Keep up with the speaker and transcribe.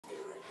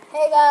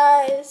Hey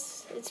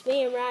guys, it's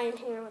me and Ryan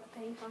here with the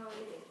ping pong.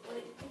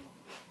 Wait,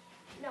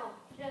 no,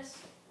 just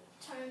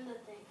turn the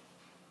thing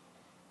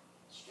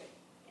straight.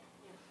 Yeah.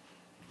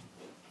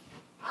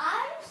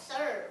 I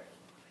serve.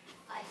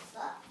 I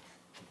suck.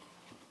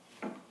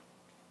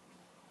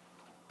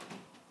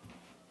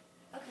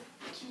 Okay.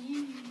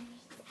 Cheers.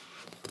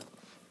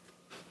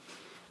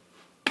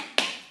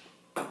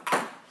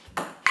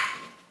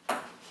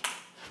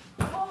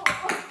 Oh,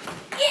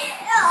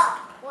 Yeah!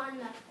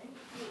 1-0.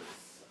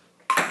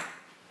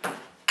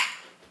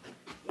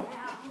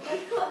 Yeah.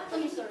 Let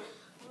me serve.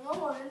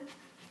 1-1.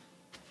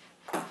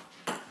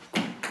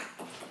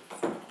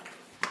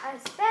 Our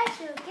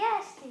special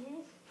guest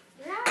is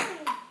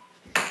Ryan.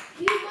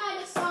 You might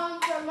have saw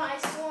him from my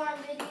swarm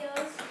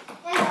videos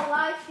and the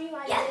live stream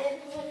I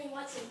did when he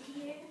wasn't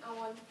here. I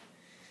won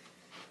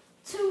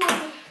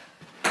 2-1.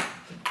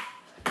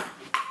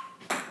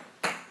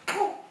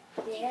 Oh,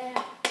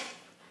 yeah.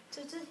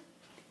 2-2.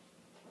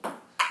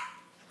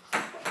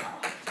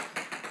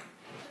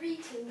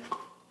 3-2.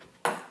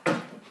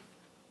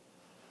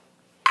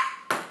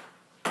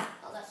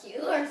 Oh, that's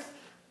yours.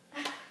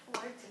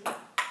 4-2.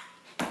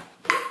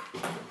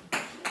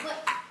 What?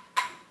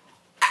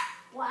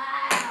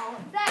 Wow,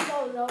 that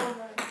goes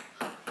over.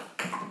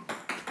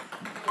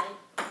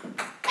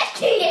 That's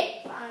cheating.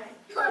 Fine.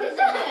 What is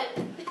that?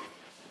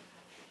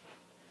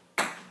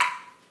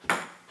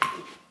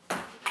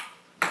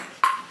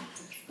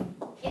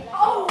 Yeah, that's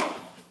Oh!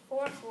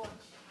 4-4.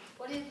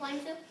 What are you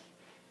playing to?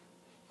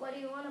 What do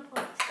you want to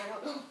play? I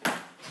don't know.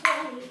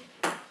 20.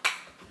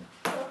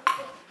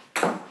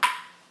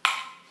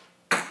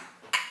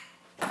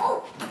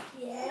 Oh!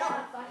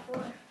 Yeah,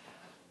 5-4.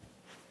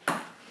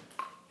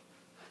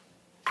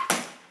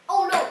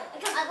 Oh no! I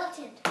got my left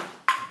hand.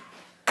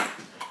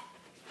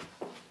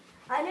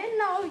 I didn't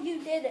know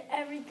you did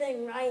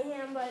everything right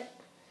hand, but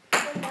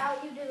now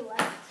you did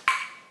left.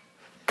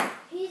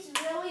 He's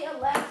really a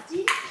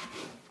lefty,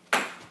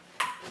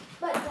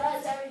 but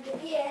does everything.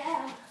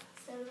 Yeah,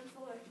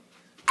 7-4.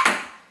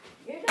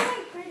 You're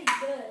doing pretty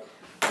good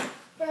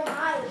for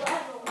my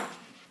level.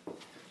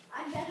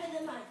 I'm better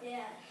than my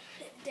dad.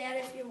 Dad,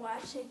 if you're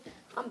watching,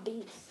 I'm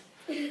beast.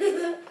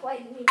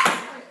 Quite me.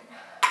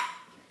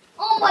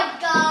 Oh my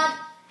god!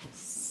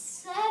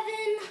 7,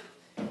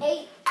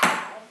 8,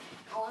 5.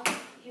 Oh, I'm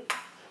you.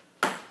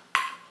 I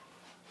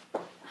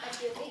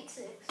do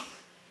 8-6.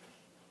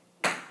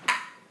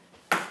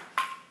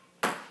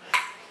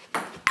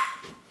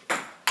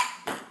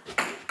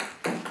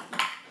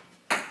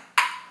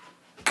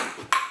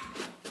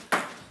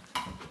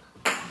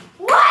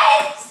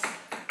 What?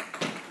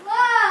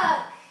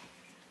 Look.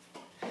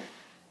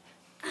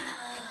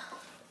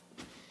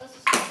 Let's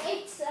just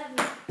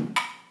 8-7.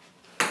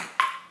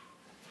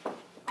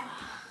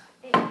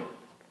 8-8.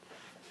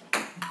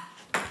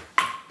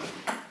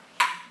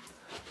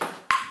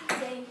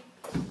 Game.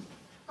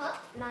 Huh?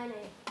 9-8.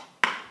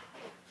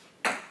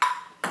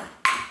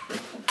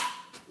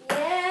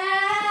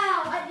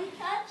 Yeah, why'd you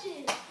touch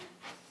it?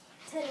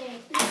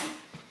 10-8.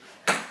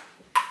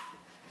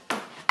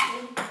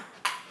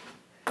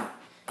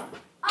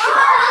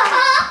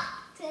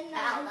 Ah! 10-9.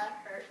 Ow, that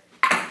hurt.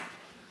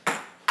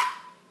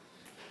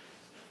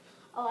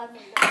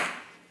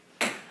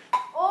 11-9.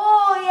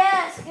 Oh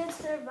yes, good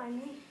serve by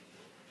me.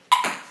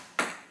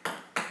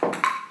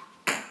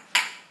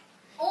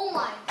 Oh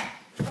my.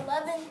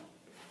 11,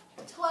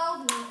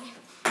 12, 9.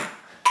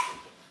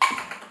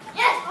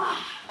 Yes!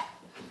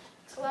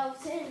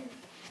 12, 10.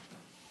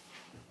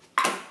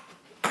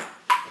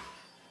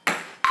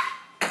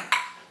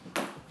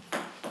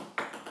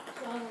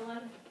 12,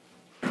 11.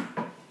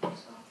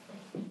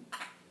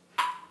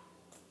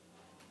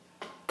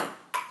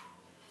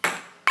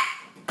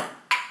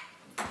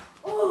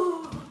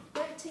 Ooh,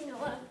 13,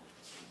 11.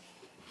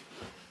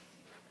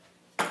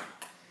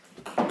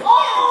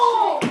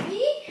 Oh!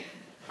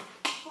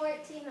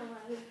 14,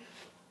 11.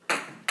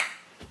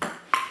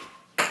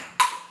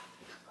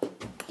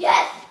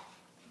 Yes!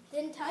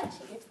 Didn't touch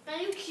it.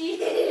 Thank you.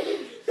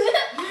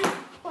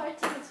 14,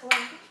 12.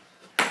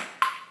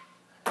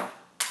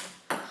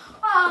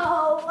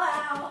 Oh,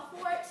 wow.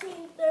 14,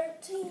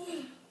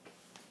 13.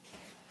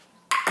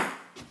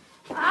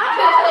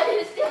 Ah!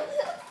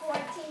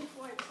 14,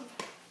 14.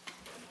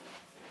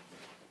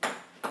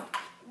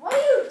 What are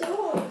you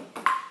doing?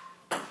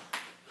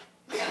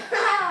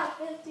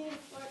 15,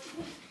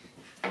 14.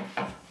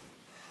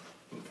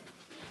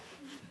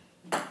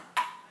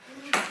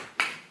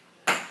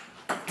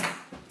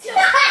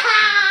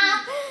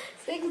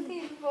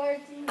 Sixteen,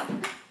 14.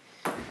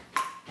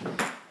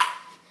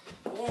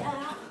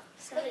 Yeah.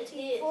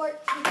 17, 14.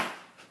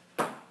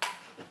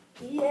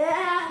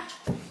 Yeah.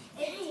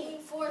 18,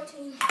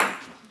 14. I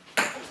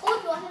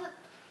told you I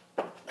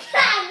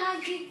have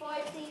 19,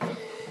 14.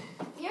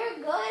 You're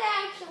good,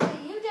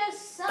 actually. You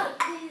just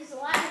suck these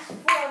last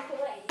 4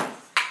 plays.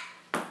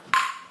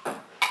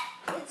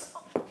 It's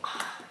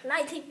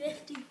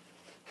 1950.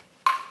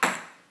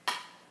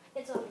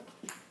 It's over.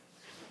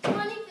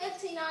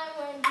 2015, I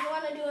win. Do you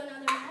want to do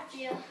another match?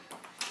 Yeah.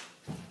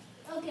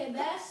 Okay,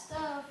 best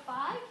of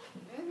 5.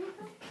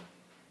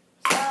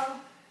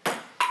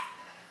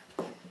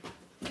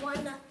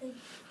 1-0.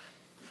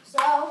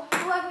 So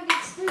whoever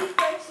gets 3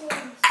 first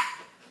wins.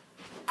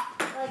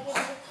 Like it's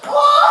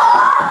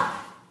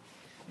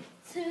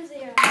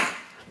 2-0.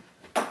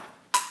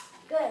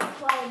 Good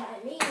play by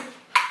me.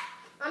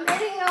 I'm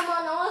hitting them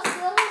on all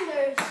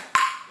cylinders.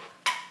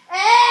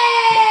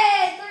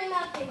 Hey, 3-0.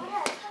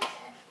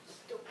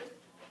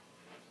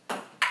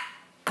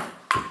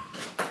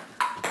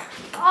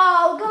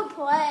 Oh, good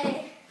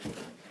play.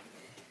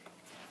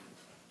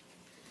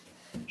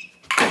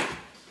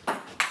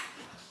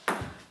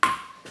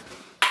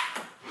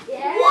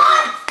 Yeah.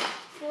 What?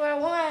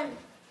 4-1.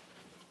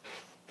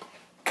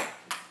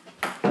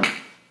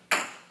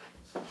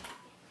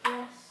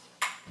 Yes.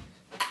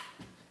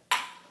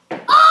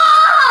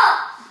 Oh!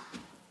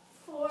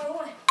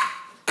 4-1.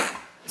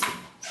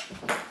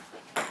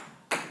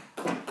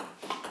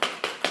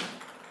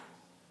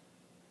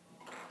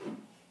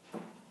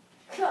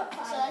 So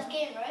that's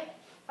game, right?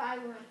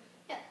 5-1.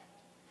 Yeah.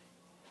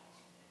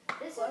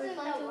 This What are we isn't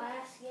playing the to?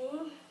 last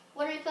game.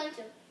 What are we playing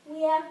to?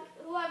 We have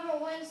whoever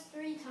wins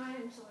 3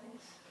 times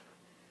wins.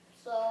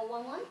 So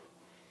 1-1?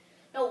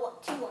 No,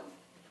 what? 2-1.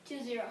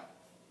 2-0.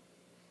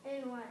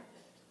 And what?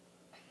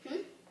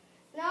 Hmm?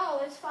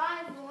 No, it's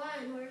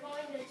 5-1. We're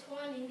going to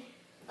 20.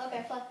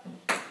 Okay, play.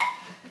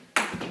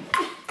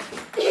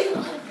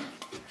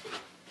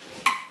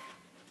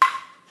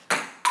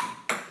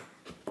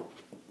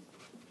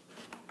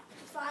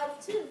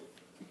 5-2.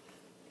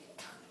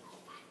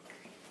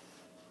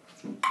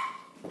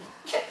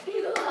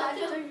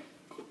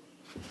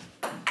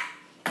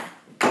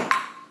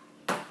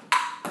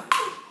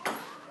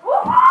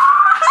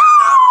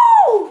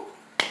 Woo-hoo!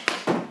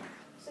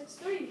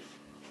 6-3.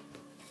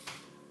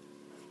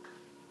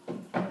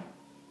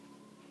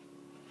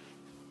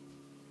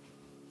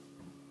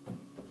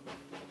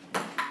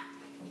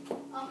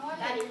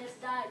 That just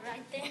died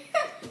right there.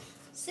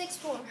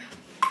 6-4.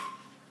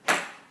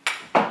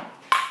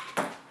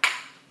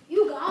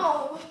 You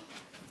go.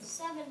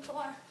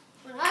 7-4.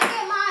 When I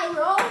get mine,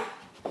 bro,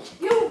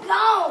 you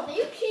go.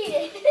 You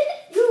cheated.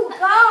 You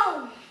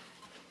go.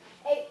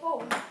 8-4.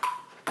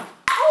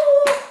 Oh.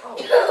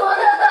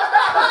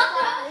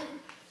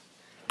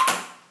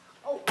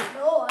 Oh,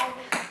 no.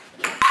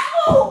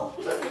 Oh.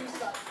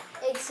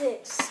 8-6.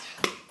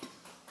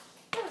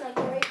 That was a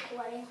great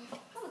play.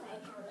 That was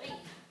great.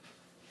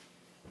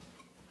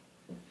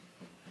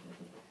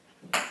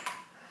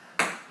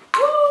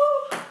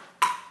 Woo.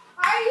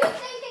 Are you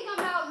thinking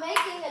about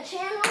making a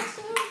channel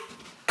soon?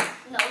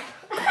 No.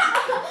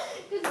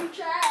 Because you're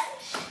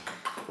trash.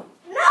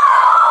 No!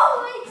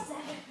 Wait a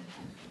second.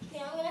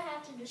 Okay, I'm going to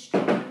have to destroy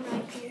him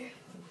right here.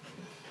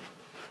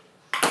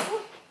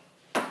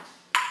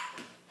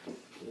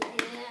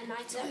 Yeah,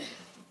 9-7.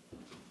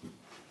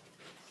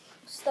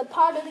 It's the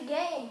part of the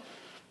game.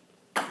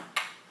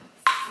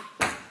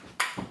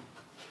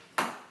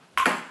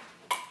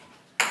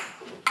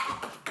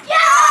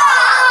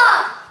 Yeah!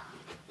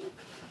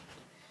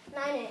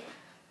 9-8.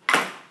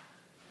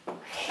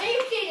 Hey,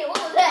 you cheated. What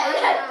was that?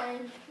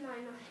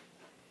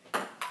 9-9.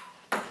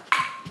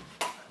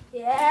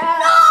 Yeah.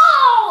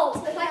 No!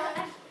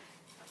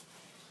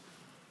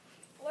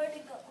 Where'd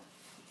it go?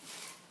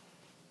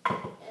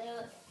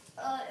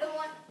 It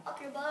went up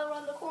your butt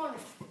around the corner.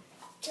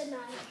 To 9.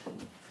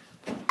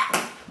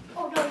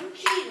 Oh no, you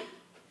cheated.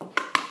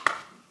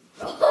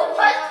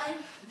 What?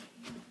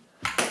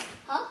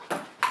 Huh?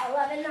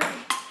 11-9.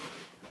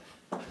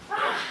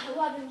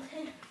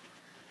 11-10.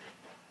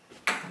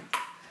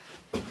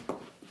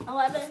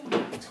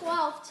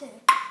 11-12-10.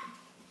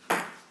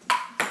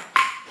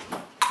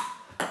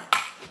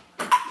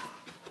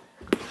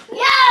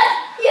 Yes!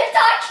 You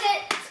touched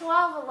it!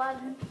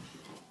 12-11.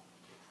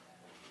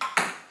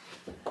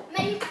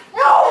 Maybe.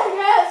 No!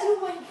 Yes, you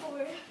went for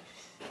it.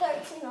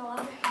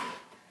 13-11.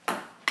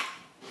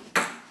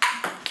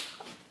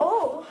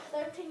 Oh,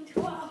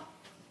 13-12.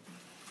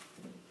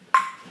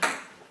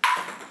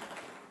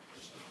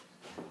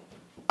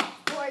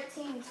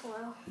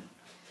 14-12.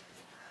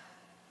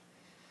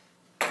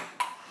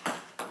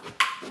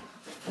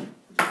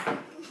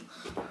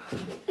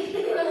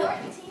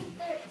 14-13.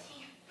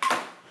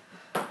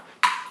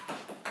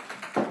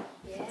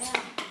 Yeah.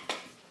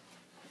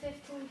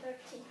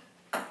 15-13.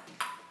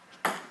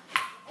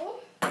 Oh.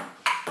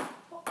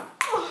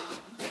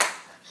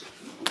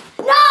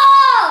 No!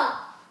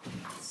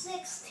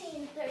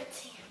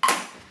 16-13.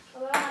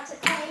 I'm about to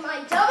claim my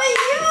W.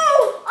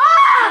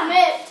 Ah!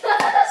 Missed.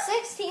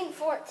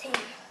 16-14.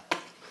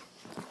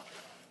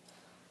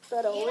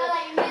 You know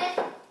that you missed?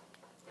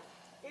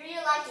 You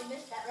realize you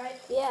missed that, right?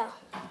 Yeah.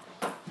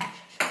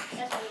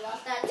 That's why you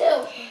lost that too.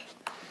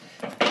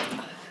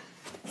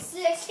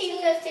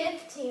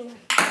 16-15.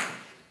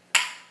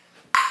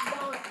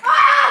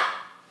 Ah!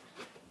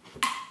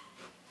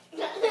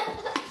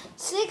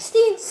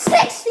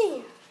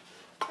 16-16.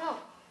 No.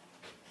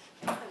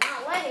 I'm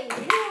not letting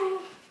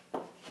you. 17-6.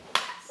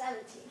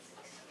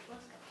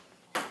 Let's go.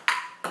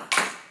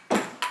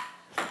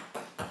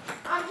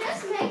 I'm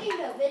just making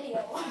the video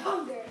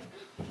longer.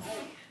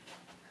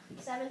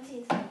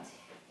 17-17.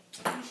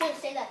 You shouldn't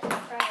say that to the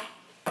crowd.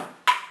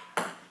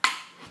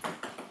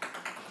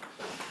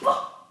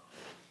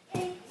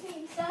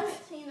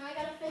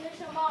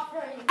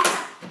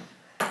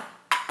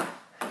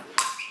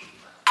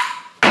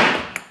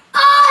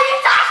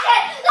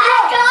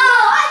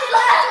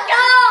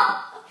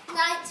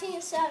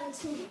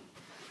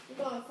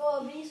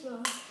 Oh, beast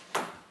mode.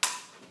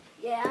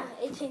 Yeah,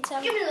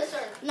 1870. Give me the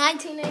serve.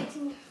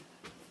 1918.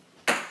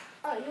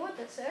 Oh, you want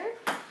the serve?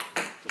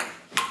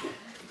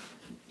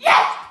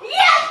 Yes!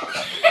 Yes!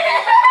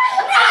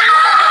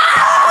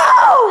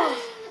 No!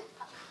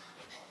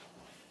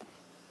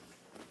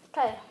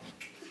 Okay.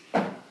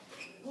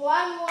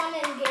 1-1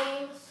 in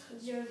games.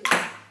 0-0.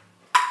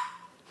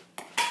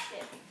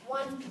 Okay.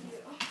 1-0.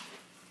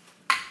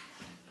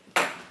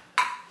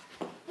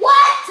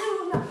 What?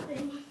 2-0.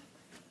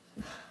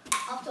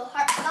 Off to a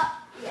hard start.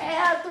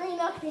 Yeah,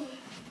 3-0.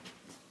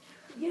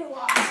 You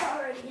lost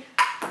already.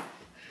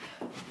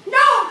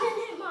 No,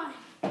 didn't hit mine.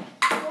 4-0.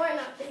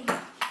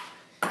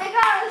 Hey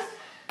guys,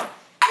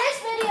 this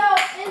video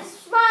is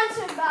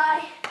sponsored by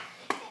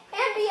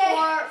NBA.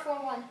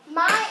 4-1.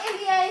 My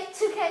NBA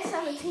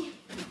 2K17. You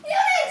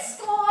didn't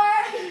score.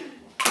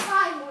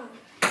 5-1.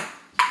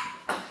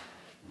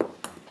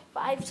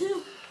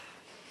 5-2.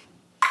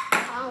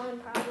 Colin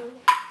probably.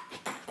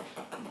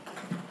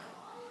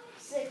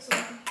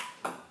 6-1.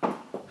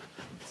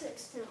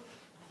 6-2.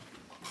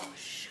 Oh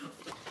shoot.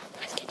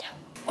 Let's get down.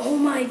 Oh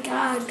my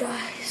god,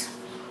 guys.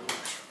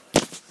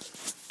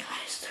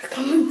 Guys, they're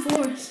coming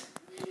for us.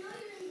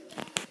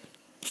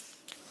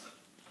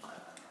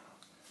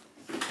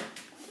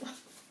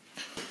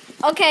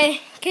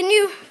 Okay, can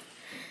you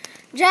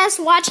just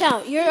watch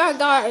out? You're our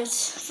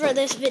guards for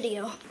this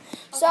video. Okay.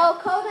 So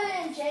Coda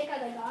and Jake are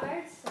the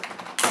guards.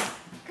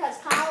 Because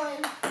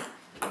Colin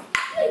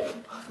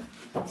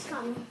is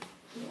coming.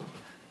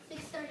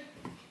 6:30.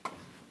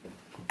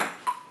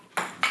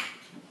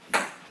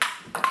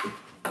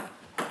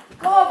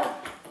 Go over.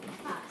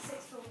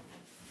 6-4.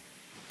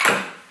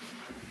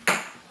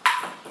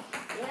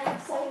 Yeah,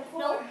 7-4.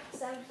 Nope.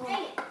 7-4.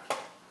 Dang it.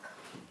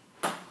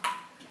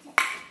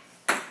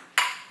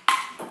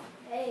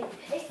 Hey,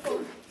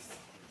 8-4.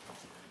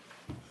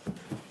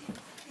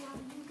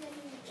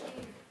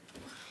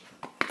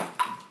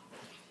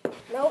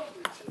 Nope.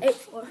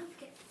 8-4.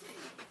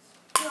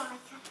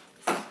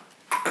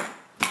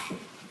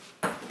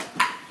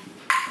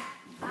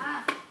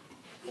 Ah.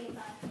 8-5.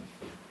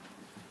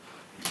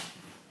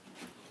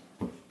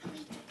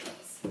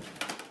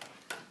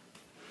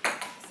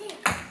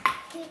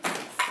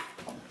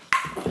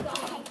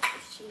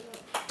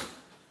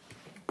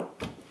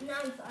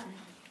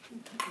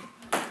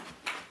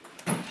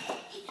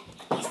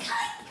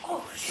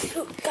 Oh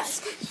shoot, guys,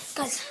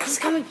 he's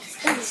coming.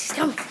 Guys, he's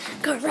coming.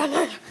 Go, run. I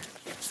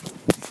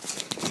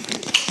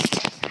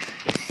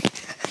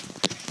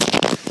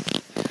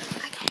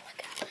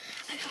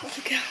gotta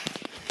look out.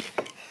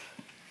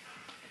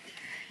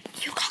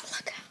 You gotta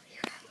look out.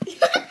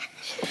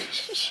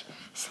 Shh.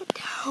 Sit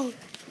down.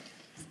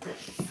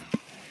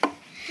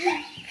 He's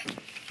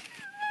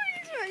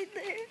right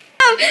there.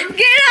 Oh,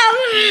 get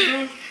out!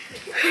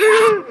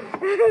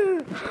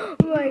 Oh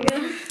my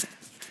god.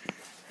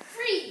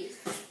 Freeze.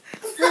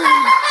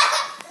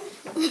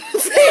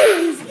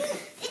 Freeze!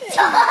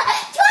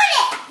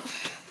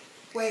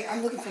 Wait,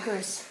 I'm looking for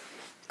Chris.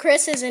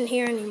 Chris isn't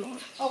here anymore.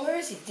 Oh, where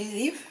is he? Did he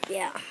leave?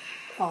 Yeah.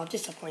 Oh,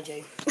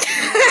 disappointing. You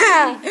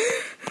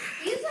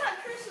thought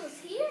Chris was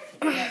here?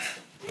 Yes.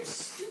 You're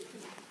stupid.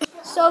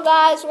 So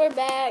guys, we're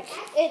back.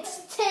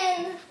 It's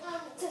 10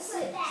 to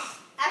 6.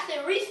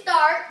 After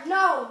restart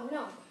No.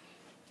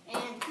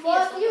 and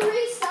Well, if you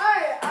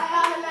restart, I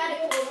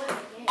automatically win the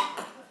game.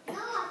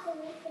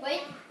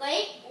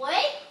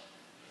 wait.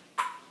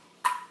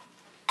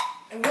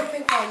 And real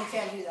ping pong, you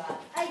can't do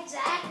that.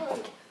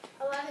 Exactly.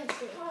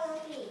 11-6.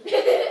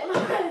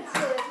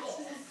 11-6.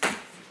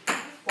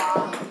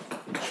 Wow.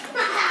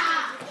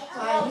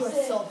 God, you are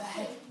so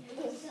bad.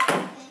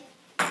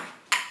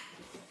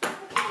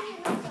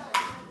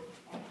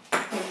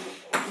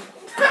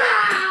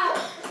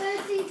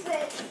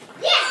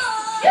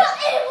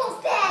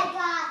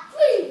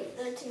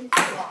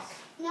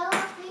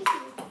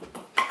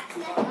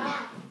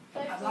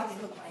 I'm not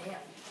gonna look my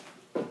hand.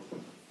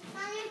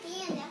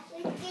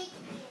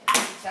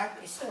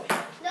 Exactly, it's still here.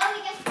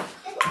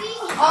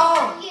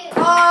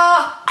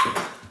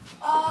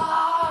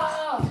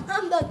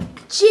 I'm the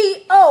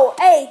GOAT.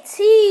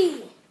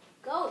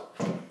 Go.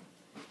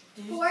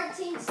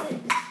 14-6.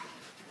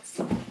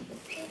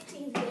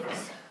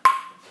 15-6.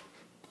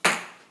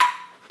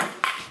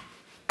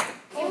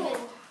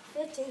 Oh,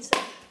 15-7.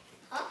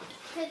 Huh?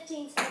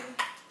 15-7.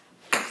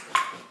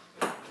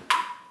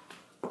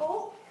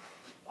 Oh,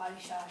 Body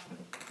shot.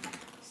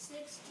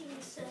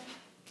 16-7.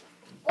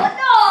 What?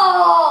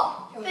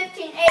 No!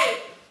 15-8.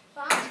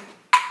 Fine.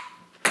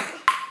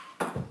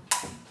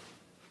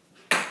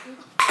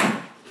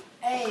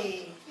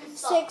 Hey,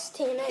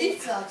 16-8. he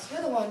sucks.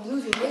 You're the one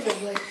losing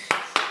miserably.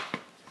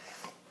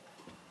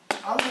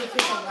 I'm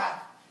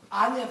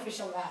the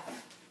official ref.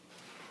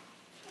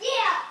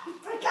 Yeah, you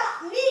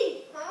forgot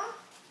me, huh?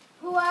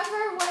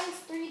 Whoever wins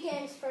 3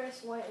 games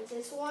first wins.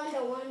 It's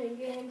 1-1 in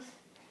games.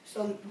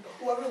 So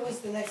whoever wins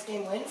the next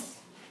game wins?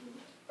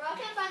 Bro, I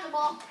can't find the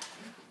ball.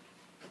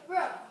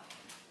 Bro.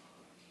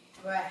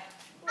 Right.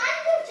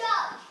 I'm the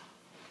judge.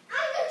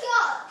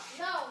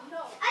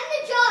 No. I'm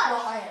the judge. No,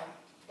 I am.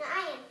 No, I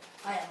am.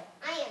 I am.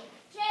 I am.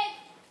 Jake.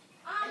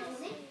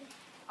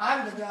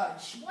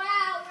 judge. Wow,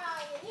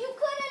 Ryan, you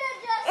couldn't have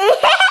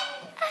just.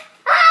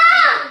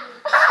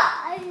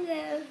 I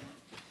know.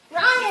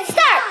 Ryan,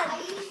 start. I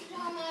used to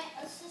tell my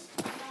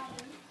assistant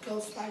Ryan. Go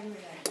Spider-Man.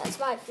 That's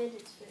my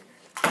fidget spinner.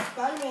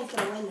 Spider-Man's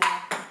gonna win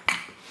that.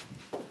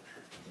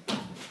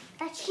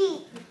 That's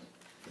cheap.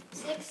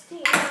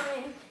 16,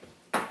 9.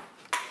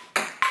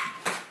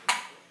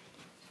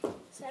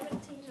 17,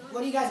 9.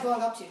 What are you guys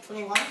going up to?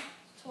 21?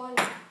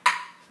 20.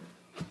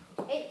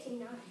 18,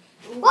 9.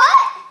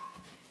 What?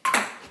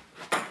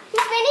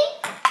 Who's winning?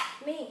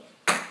 Me.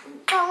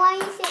 But why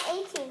you say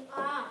 18?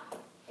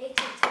 18,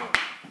 10.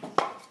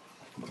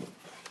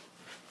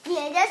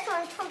 Yeah, that's what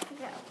I'm talking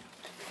about.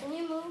 Can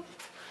you move?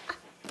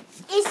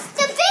 It's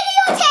the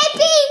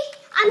videotaping!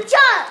 I'm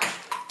judge!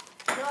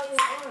 No, you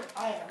aren't. I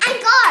am. I'm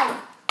God!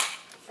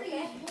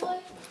 Okay.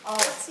 Oh,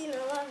 16,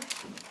 11.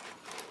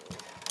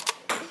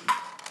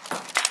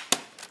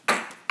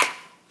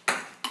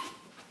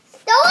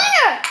 The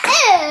winner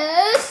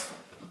is...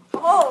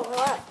 Oh,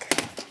 look.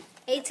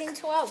 18,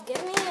 12.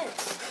 Give me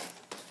it.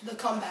 the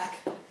comeback.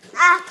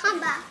 Come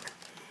back.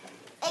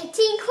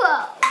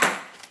 18-12.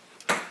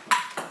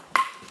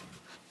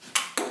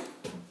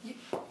 You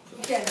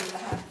can't do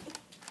that.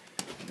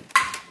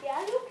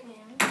 Yeah, you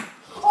can.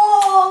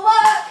 Oh,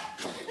 look!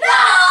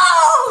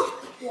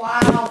 No!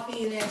 Wow,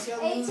 Phoenix,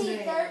 you're 18, losing.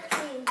 13.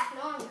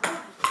 No, I'm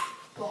not.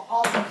 Well,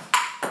 almost.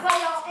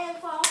 Wait, and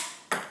fall.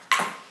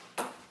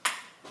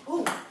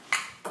 Ooh.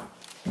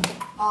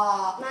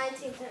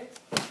 19, 13.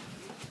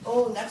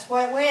 Oh, next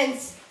point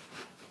wins.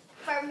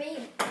 For me.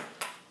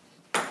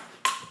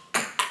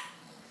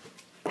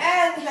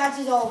 And the match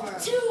is over.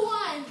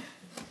 2-1.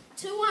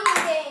 2-1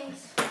 games.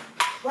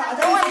 Well, I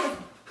thought you said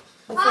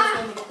the first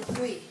one to get the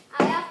 3.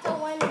 I have to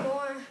win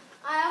more.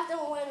 I have to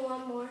win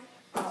one more.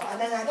 Oh, and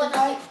then I One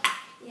can fight.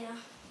 Yeah.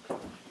 2-0.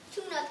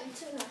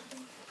 2-0.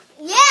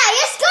 Yeah,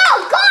 let's go!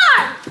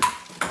 God!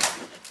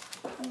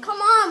 Come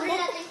on,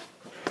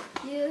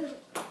 3-0. you.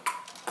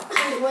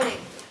 Who's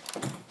winning?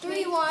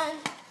 3-1.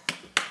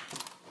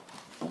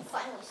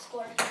 Final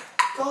score.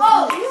 Go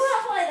Oh, Phoenix. you want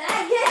to play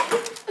that game?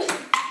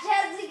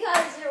 Just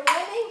because you're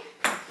winning?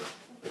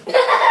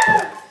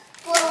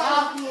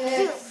 Wow,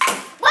 Phoenix.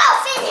 Well,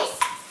 finish!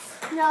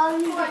 No,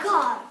 you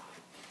God.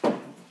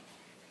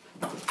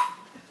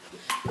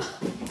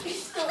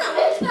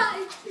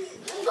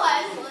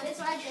 It's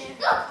right there.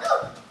 Go,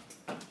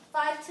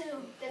 5-2.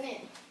 Come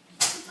in.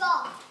 Go.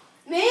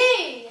 Me!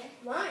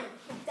 Mine.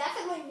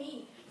 Definitely me.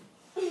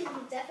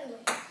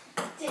 Definitely.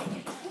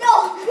 No!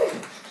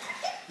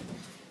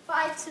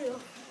 5-2.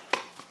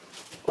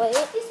 Wait.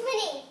 Who's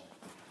winning?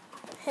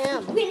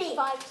 Him. Winning.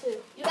 5-2.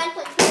 You guys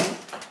play pool?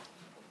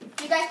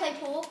 You guys play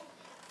pool?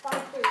 5-3,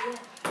 yeah.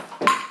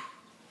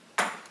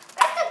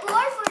 Where's the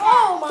board for that?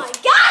 Oh my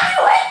god,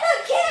 you hit the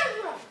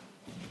camera!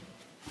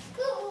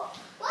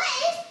 What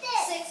is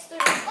this? 6-3.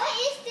 What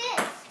is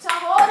this? To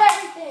hold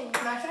everything.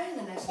 Can I try in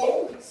the next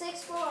game?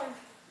 6-4.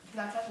 Can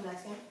I try the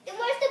next game? Then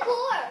where's the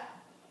board?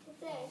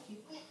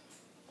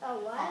 Oh, Oh,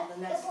 what? the The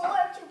next.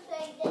 board to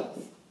play this.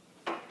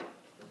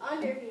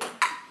 Under here.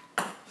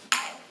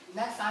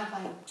 Next time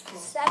playing.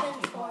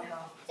 7-4.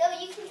 So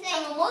you can play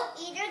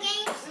either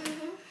games?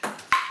 Mm-hmm.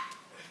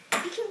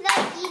 You can play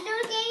either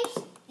games?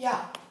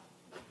 Yeah.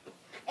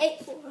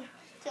 8-4.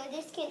 So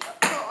this can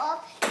go up.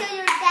 So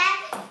your dad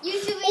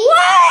usually...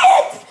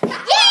 What? Yeah!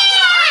 Yeah.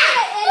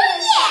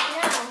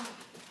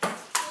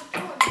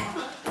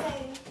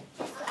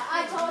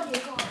 I told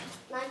you.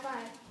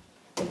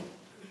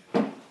 9-5.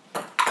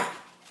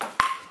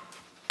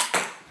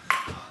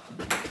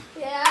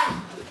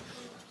 Yeah.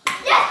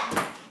 Yeah!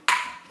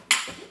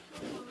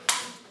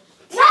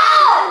 No!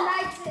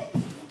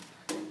 9-6.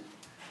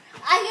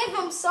 I gave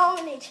him so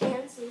many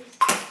chances.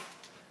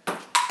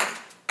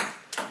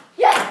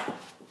 Yeah!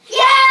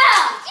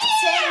 Yeah!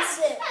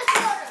 10-6.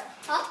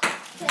 Huh?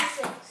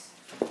 10-6.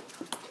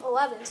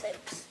 11-6.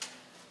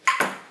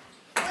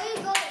 Where are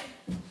you going?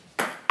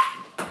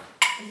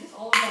 Is this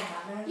all about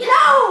Batman?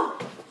 No!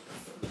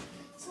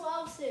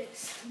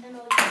 12-6.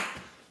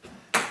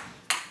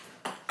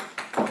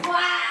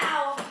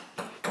 Wow.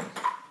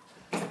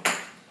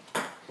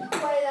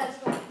 Wait, that's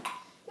right.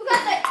 You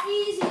got the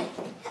easy.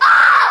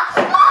 Ah!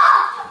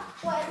 Ah!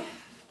 What?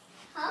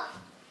 Huh?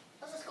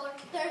 What's the score?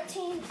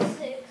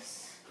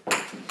 13-6.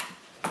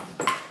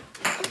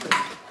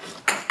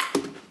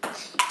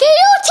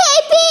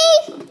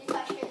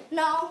 Videotaping!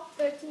 No.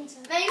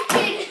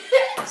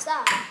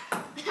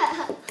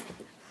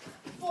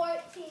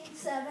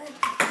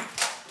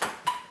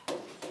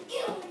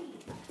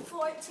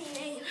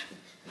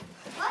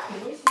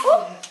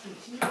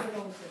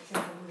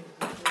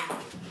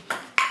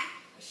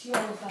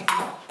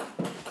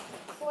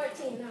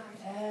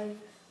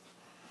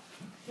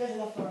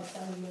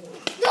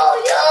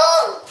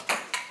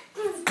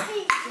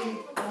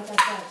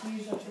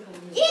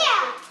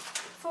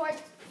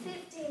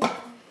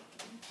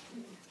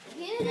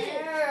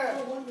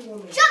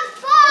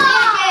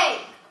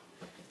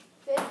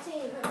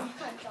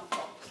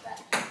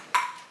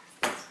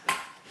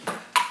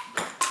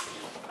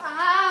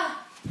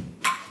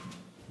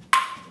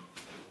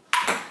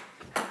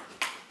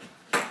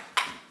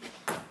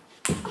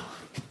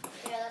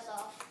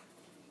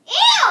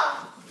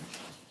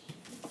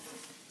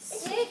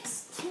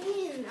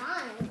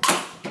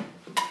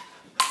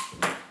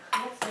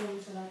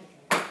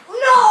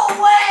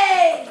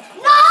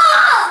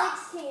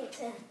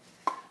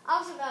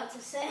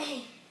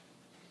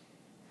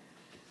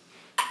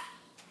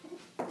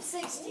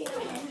 16.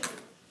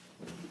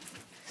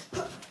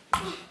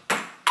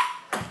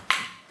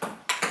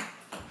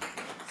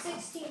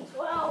 16,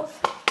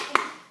 12.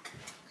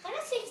 I'm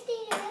at 16,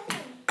 11.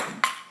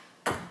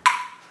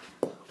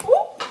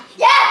 Ooh.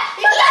 Yeah!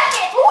 You got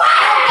it!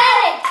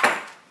 Wow!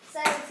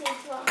 17,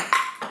 12.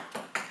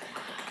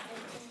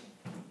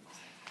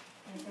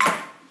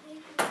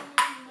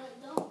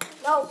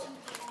 No.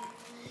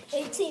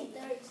 18,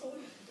 13.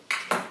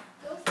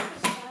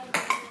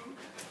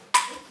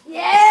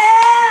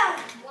 Yeah!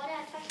 What did I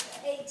touch?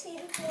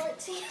 18,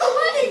 14.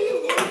 What are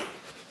you doing?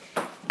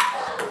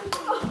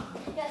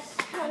 Yes.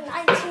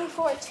 19,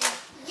 14.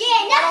 Yeah,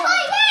 that's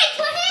my right!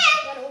 Go ahead!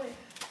 Gotta win.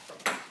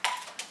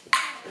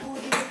 Who are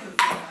you looking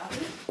for?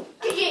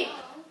 GG.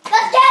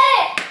 Let's get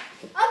it!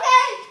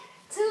 Okay.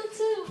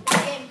 2-2.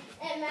 Game.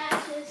 It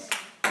matches.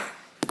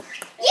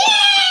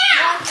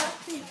 Yeah! This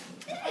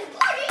This is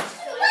good.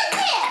 You like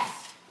this?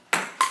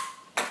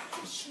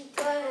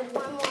 Good.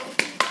 1-1.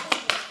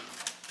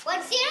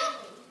 1-0?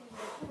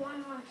 1-1. I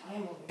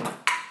am over here.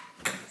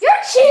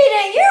 You're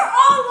cheating. You're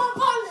all up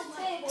on the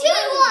table.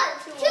 2-1.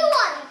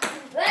 2-1.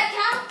 That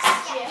counts?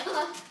 Yeah.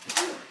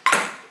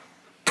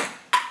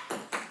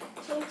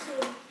 2-2.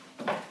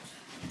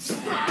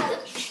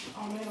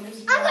 Oh, man,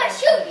 I'm gonna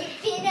shoot you,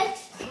 Phoenix.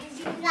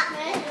 Not me.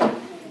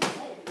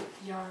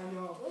 Yeah, I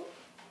know.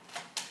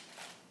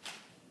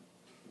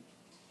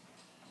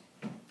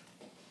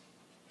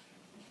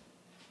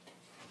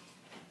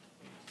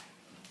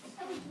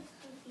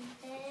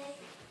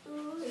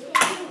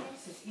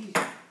 This is easy.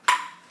 Can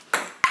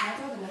I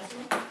throw the next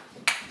one?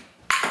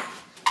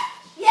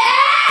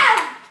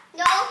 Yeah!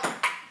 No.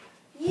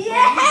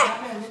 Yeah!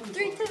 Batman looking for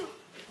 3-2.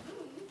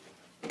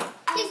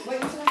 it.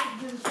 Wait, who's gonna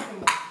do the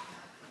second one?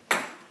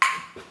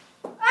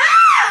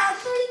 Ah!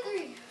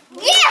 3-3.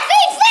 Yeah,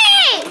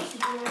 Phoenix!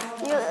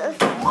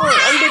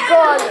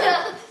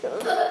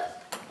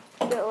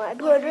 So my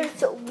brother,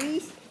 so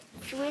we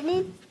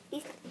winning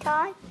each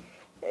time.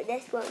 So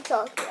that's what I'm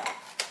talking about.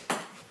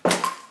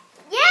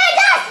 Yeah,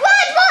 that's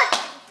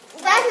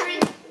 1-1. That's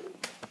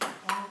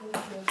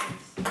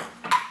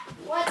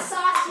What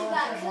sauce you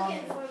got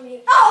cooking for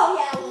me? Oh,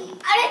 yeah.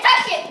 I didn't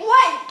touch it.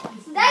 Wait.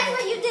 That's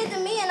what you did to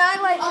me, and I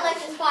like. Oh,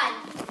 that's just fine.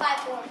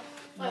 5-4.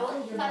 Wait,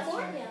 what?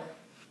 5-4? Yeah.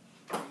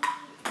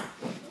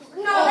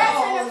 No,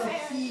 that's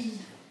interference.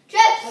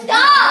 Trip,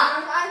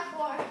 stop!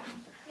 5-4.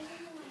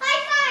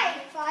 High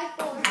 5-4. 5-5.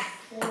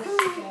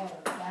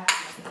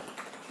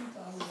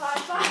 5.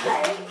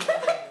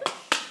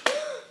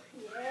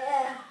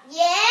 Yeah.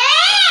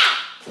 Yeah!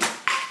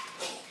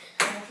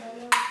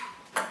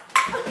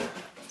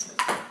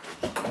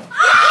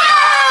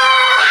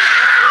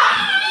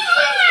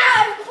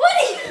 What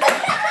are you?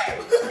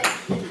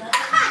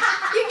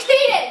 You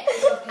cheated!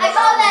 I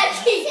call that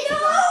cheat! I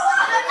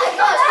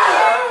call it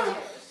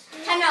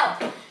cheat! Time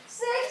out.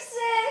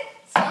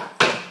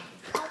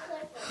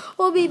 6-6.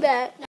 We'll be back.